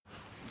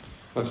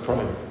Let's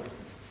pray.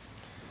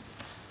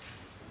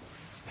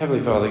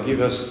 Heavenly Father,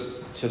 give us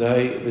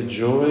today the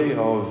joy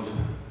of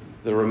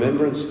the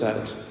remembrance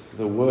that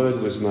the Word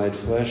was made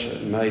flesh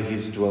and made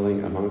his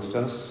dwelling amongst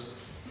us,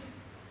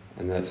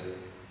 and that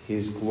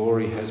his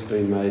glory has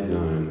been made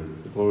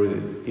known, the glory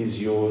that is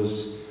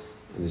yours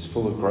and is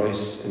full of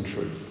grace and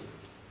truth.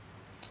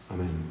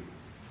 Amen.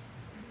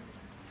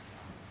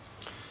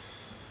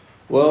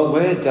 Well,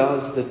 where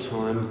does the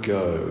time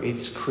go?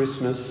 It's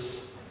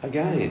Christmas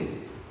again.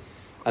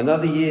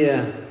 Another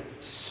year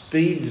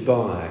speeds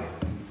by.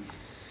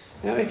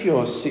 Now, if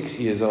you're 6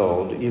 years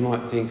old, you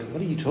might think,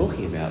 what are you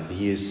talking about? The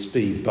years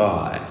speed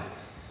by.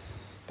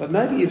 But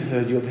maybe you've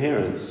heard your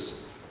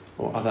parents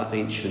or other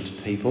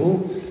ancient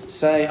people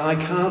say, I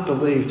can't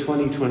believe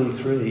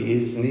 2023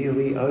 is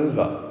nearly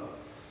over.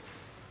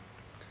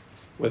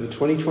 Whether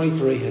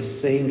 2023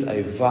 has seemed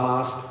a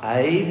vast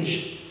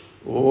age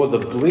or the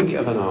blink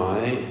of an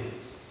eye,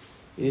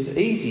 it is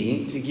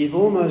easy to give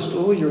almost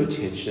all your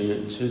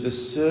attention to the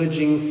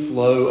surging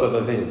flow of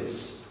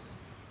events,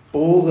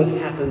 all that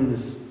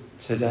happens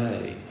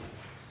today,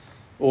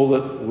 all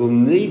that will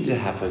need to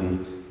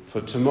happen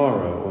for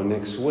tomorrow or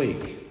next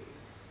week,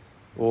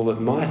 all that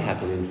might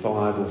happen in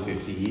 5 or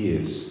 50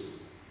 years.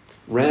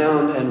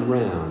 Round and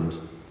round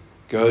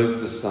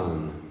goes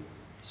the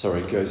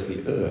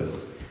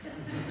earth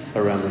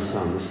around the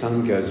sun. The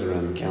sun goes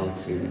around the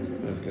galaxy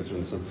and the earth goes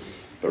around the sun.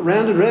 But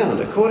round and round,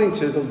 according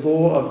to the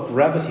law of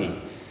gravity,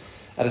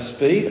 at a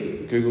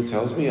speed, Google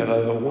tells me, of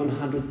over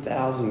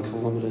 100,000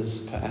 kilometres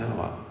per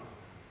hour.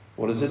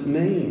 What does it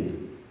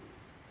mean?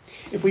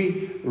 If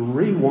we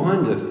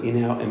rewind it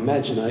in our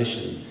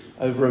imagination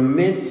over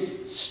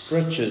immense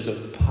stretches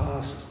of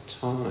past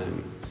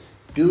time,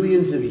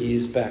 billions of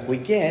years back, we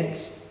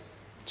get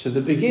to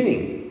the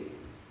beginning.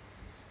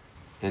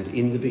 And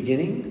in the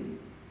beginning,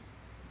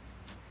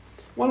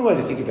 one way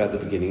to think about the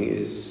beginning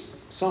is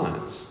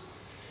science.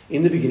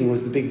 In the beginning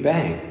was the Big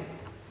Bang.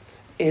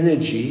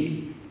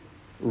 Energy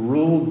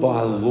ruled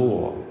by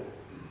law.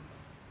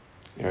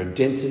 There are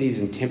densities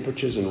and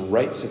temperatures and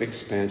rates of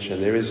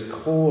expansion. There is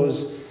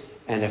cause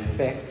and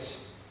effect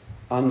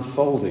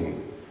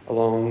unfolding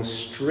along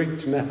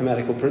strict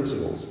mathematical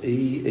principles.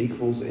 E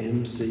equals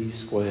mc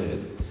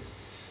squared.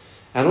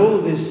 And all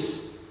of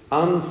this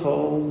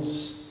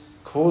unfolds,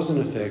 cause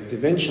and effect,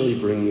 eventually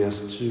bringing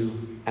us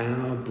to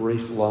our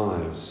brief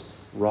lives,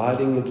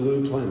 riding the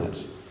blue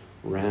planet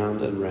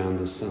round and round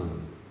the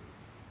sun.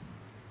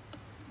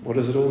 What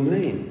does it all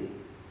mean?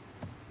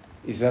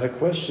 Is that a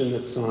question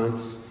that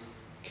science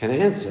can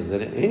answer,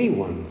 that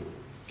anyone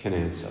can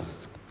answer?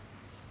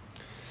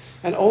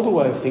 An older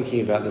way of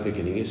thinking about the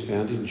beginning is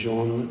found in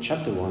John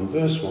chapter 1,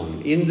 verse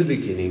 1. In the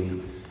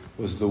beginning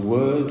was the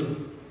Word,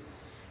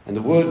 and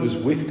the Word was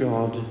with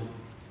God,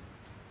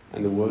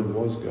 and the Word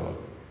was God.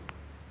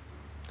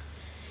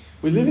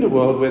 We live in a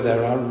world where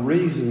there are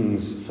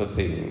reasons for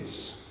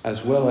things,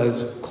 as well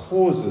as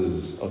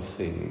causes of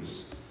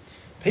things.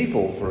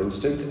 People, for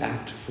instance,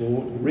 act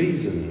for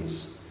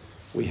reasons.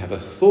 We have a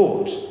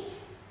thought,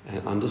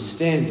 an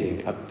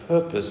understanding, a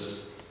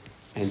purpose,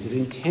 and an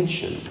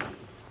intention.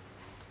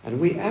 And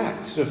we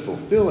act to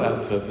fulfill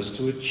our purpose,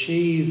 to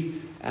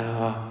achieve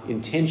our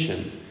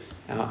intention.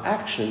 Our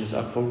actions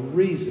are for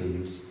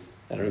reasons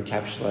that are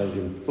encapsulated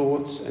in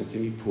thoughts and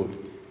can be put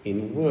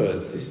in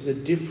words. This is a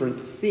different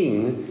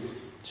thing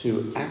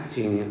to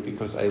acting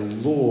because a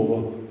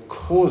law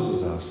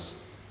causes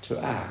us to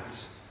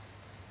act.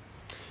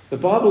 The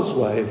Bible's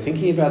way of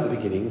thinking about the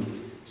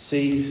beginning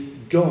sees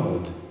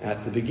God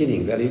at the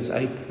beginning. That is,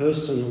 a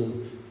personal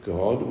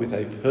God with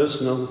a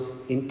personal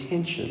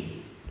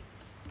intention,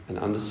 an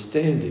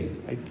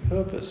understanding, a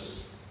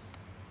purpose.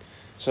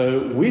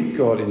 So with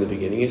God in the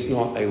beginning, it's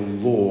not a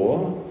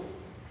law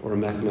or a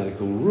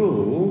mathematical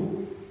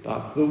rule,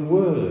 but the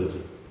Word.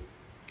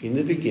 In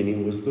the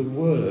beginning was the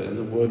Word, and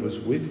the Word was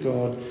with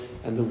God,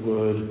 and the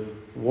Word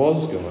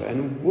was God.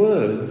 And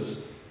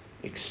words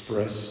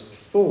express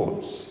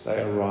thoughts.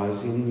 They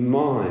arise in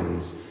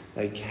minds.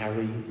 They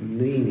carry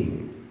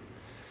meaning.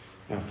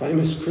 Our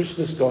famous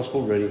Christmas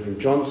Gospel reading from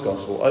John's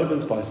Gospel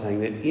opens by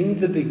saying that in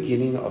the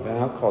beginning of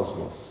our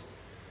cosmos,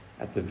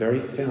 at the very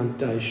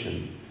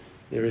foundation,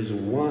 there is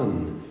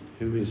one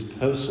who is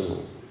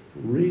personal,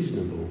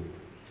 reasonable,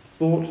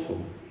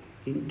 thoughtful,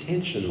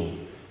 intentional,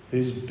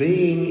 whose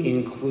being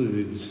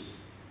includes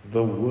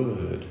the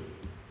Word,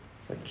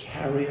 the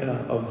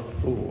carrier of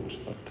thought,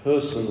 of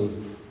personal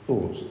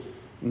thought,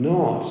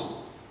 not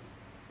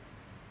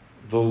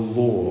the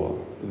law,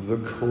 the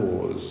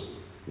cause,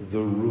 the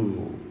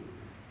rule,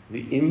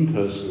 the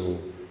impersonal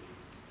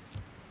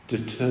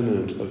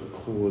determinant of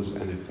cause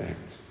and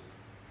effect.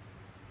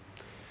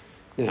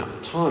 Now,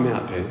 time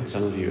out, Ben,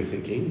 some of you are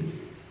thinking,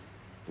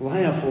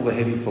 lay off all the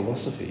heavy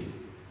philosophy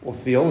or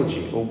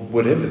theology or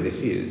whatever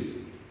this is.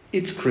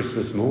 It's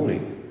Christmas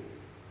morning.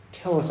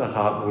 Tell us a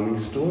heartwarming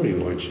story,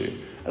 won't you?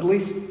 At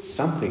least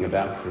something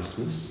about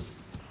Christmas.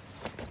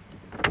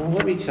 Well,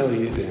 let me tell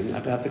you then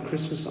about the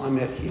Christmas I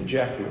met Hugh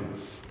Jackman.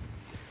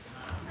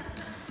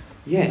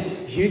 Yes,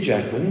 Hugh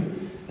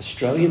Jackman,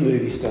 Australian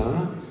movie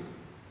star,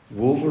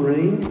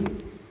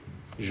 Wolverine,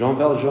 Jean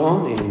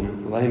Valjean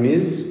in Les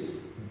Mis,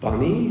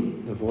 Bunny,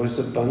 the voice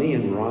of Bunny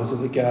in Rise of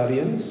the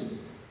Guardians,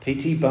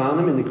 P.T.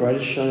 Barnum in The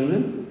Greatest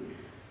Showman.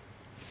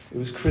 It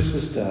was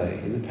Christmas Day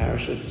in the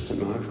parish of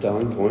St Mark's,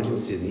 Darling Point in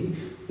Sydney.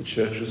 The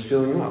church was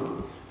filling up.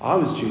 I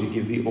was due to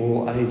give the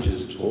all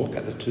ages talk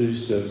at the 2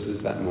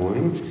 services that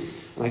morning,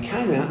 and I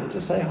came out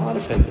to say hi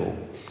to people.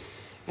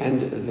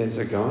 And there's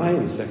a guy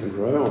in the second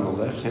row on the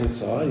left-hand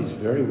side. He's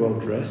very well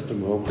dressed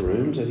and well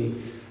groomed, and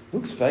he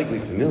looks vaguely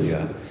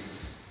familiar.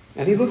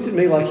 And he looked at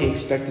me like he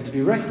expected to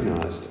be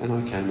recognised, and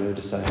I came over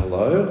to say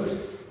hello,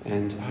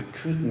 and I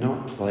could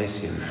not place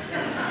him.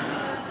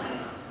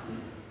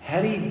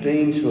 Had he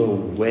been to a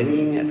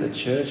wedding at the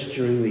church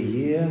during the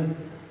year?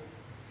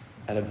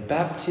 At a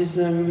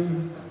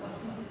baptism?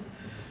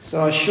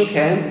 So I shook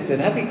hands and said,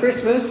 "Happy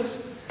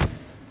Christmas,"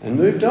 and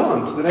moved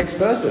on to the next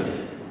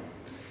person.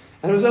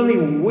 And it was only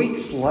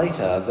weeks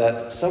later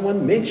that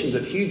someone mentioned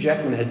that Hugh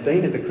Jackman had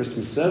been at the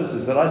Christmas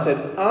services that I said,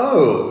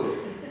 "Oh,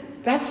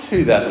 that's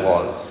who that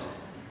was."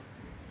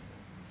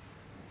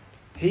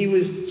 He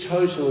was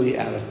totally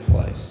out of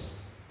place.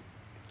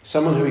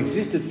 Someone who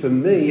existed for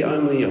me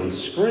only on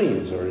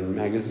screens or in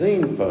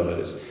magazine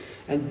photos.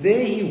 And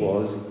there he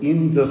was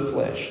in the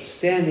flesh,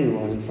 standing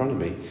right in front of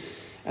me.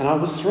 And I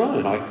was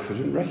thrown. I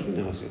couldn't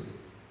recognise him.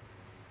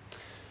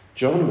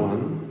 John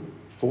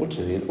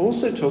 1:14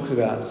 also talks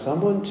about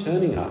someone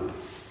turning up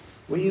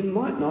where you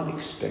might not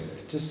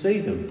expect to see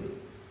them.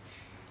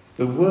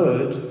 The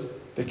Word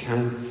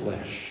became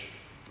flesh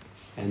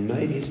and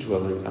made his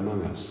dwelling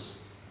among us.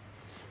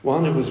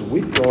 One who was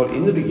with God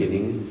in the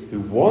beginning,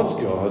 who was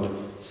God,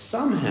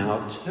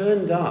 somehow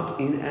turned up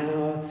in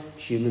our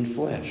human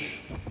flesh.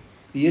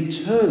 The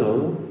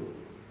eternal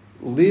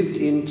lived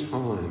in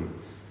time.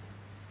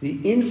 The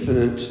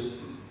infinite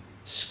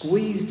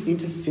squeezed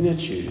into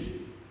finitude.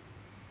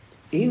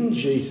 In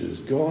Jesus,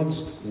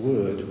 God's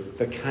Word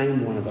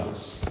became one of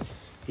us.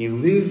 He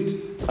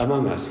lived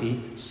among us.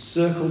 He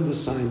circled the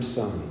same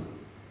sun.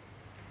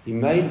 He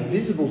made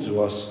visible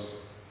to us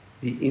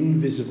the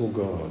invisible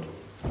God.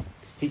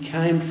 He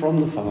came from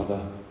the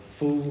Father,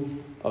 full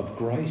of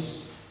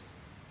grace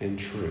and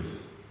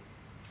truth.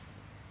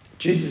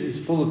 Jesus is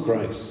full of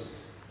grace.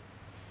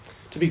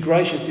 To be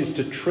gracious is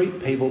to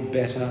treat people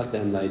better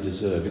than they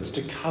deserve. It's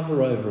to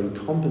cover over and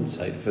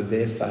compensate for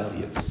their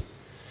failures.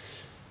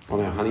 On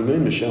our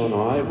honeymoon, Michelle and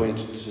I went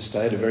to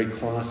stay at a very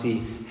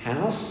classy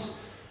house,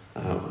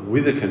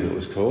 Withercombe it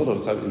was called. It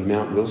was up in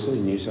Mount Wilson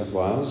in New South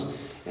Wales.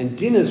 And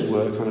dinners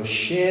were kind of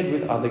shared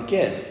with other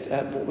guests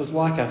at what was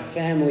like a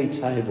family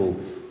table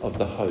of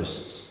the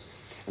hosts.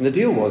 And the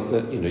deal was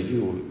that,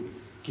 you were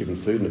given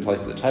food and a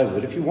place at the table,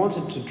 but if you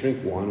wanted to drink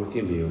wine with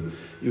your meal,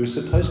 you were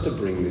supposed to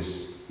bring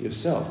this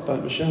yourself.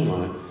 But Michelle and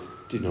I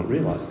did not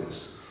realise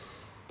this.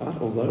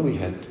 But although we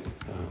had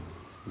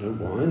no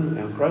wine,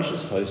 our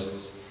gracious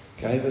hosts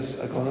gave us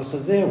a glass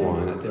of their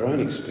wine at their own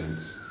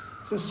expense.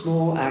 It's a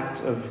small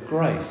act of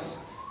grace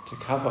to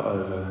cover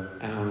over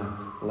our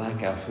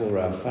lack, our flaw,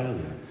 our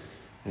failure,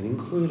 and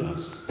include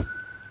us.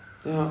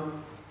 Now,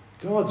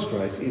 God's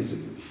grace is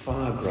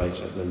far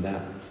greater than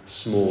that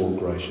small,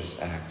 gracious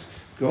act.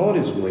 God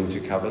is willing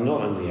to cover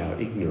not only our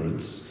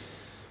ignorance,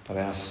 but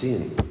our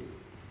sin,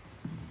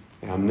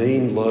 our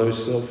mean, low,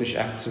 selfish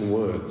acts and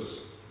words,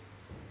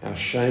 our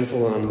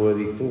shameful and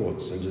unworthy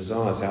thoughts and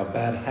desires, our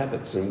bad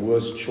habits and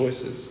worse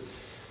choices.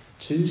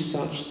 To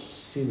such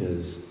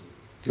sinners,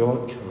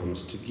 God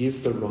comes to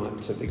give the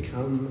right to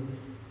become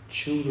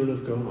children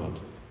of God,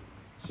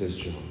 says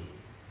John.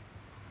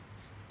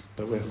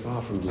 But we're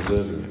far from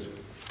deserving it.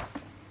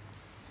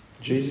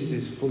 Jesus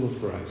is full of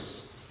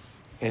grace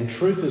and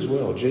truth as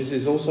well. Jesus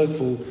is also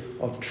full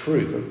of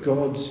truth, of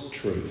God's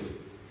truth.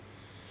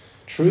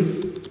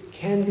 Truth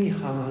can be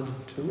hard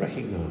to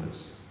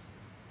recognise.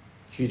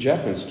 Hugh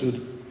Jackman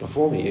stood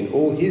before me in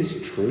all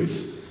his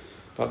truth,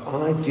 but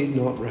I did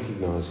not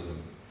recognise him.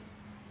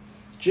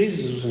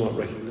 Jesus was not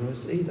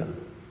recognised either.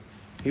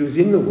 He was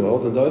in the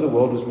world, and though the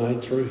world was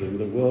made through him,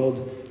 the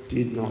world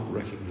did not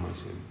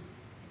recognise him.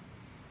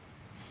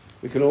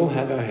 We can all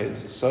have our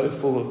heads so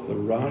full of the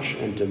rush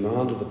and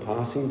demand of the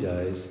passing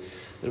days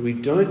that we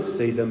don't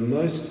see the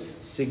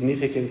most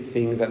significant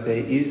thing that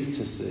there is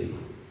to see.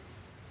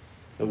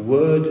 The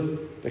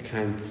Word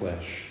became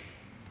flesh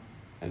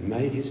and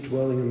made his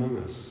dwelling among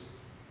us.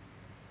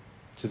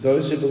 To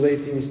those who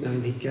believed in his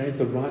name, he gave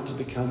the right to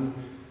become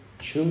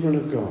children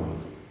of God.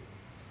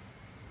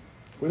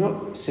 We're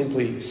not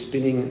simply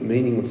spinning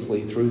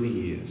meaninglessly through the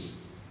years,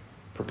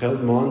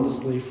 propelled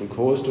mindlessly from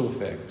cause to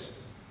effect.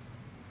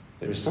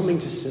 There is something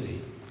to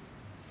see.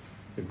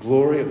 The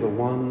glory of the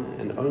one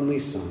and only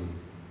Son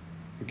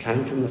who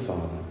came from the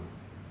Father,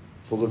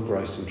 full of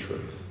grace and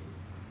truth.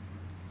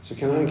 So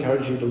can I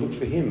encourage you to look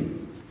for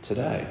him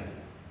today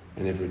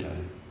and every day?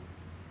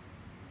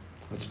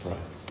 Let's pray.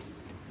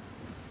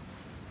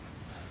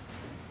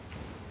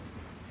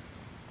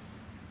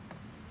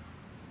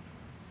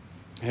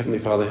 Heavenly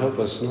Father, help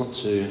us not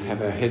to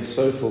have our heads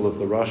so full of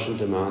the rush and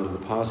demand of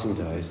the passing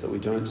days that we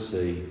don't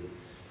see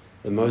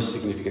the most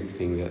significant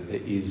thing that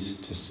there is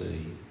to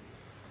see.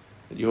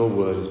 that your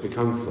word has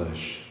become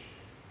flesh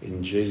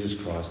in Jesus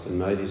Christ and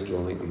made his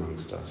dwelling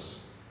amongst us.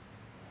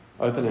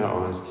 Open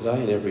our eyes today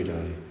and every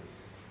day,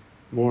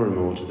 more and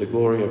more to the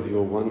glory of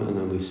your one and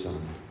only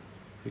Son,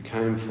 who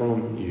came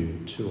from you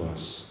to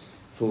us,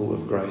 full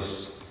of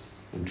grace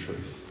and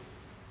truth.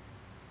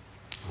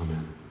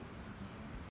 Amen.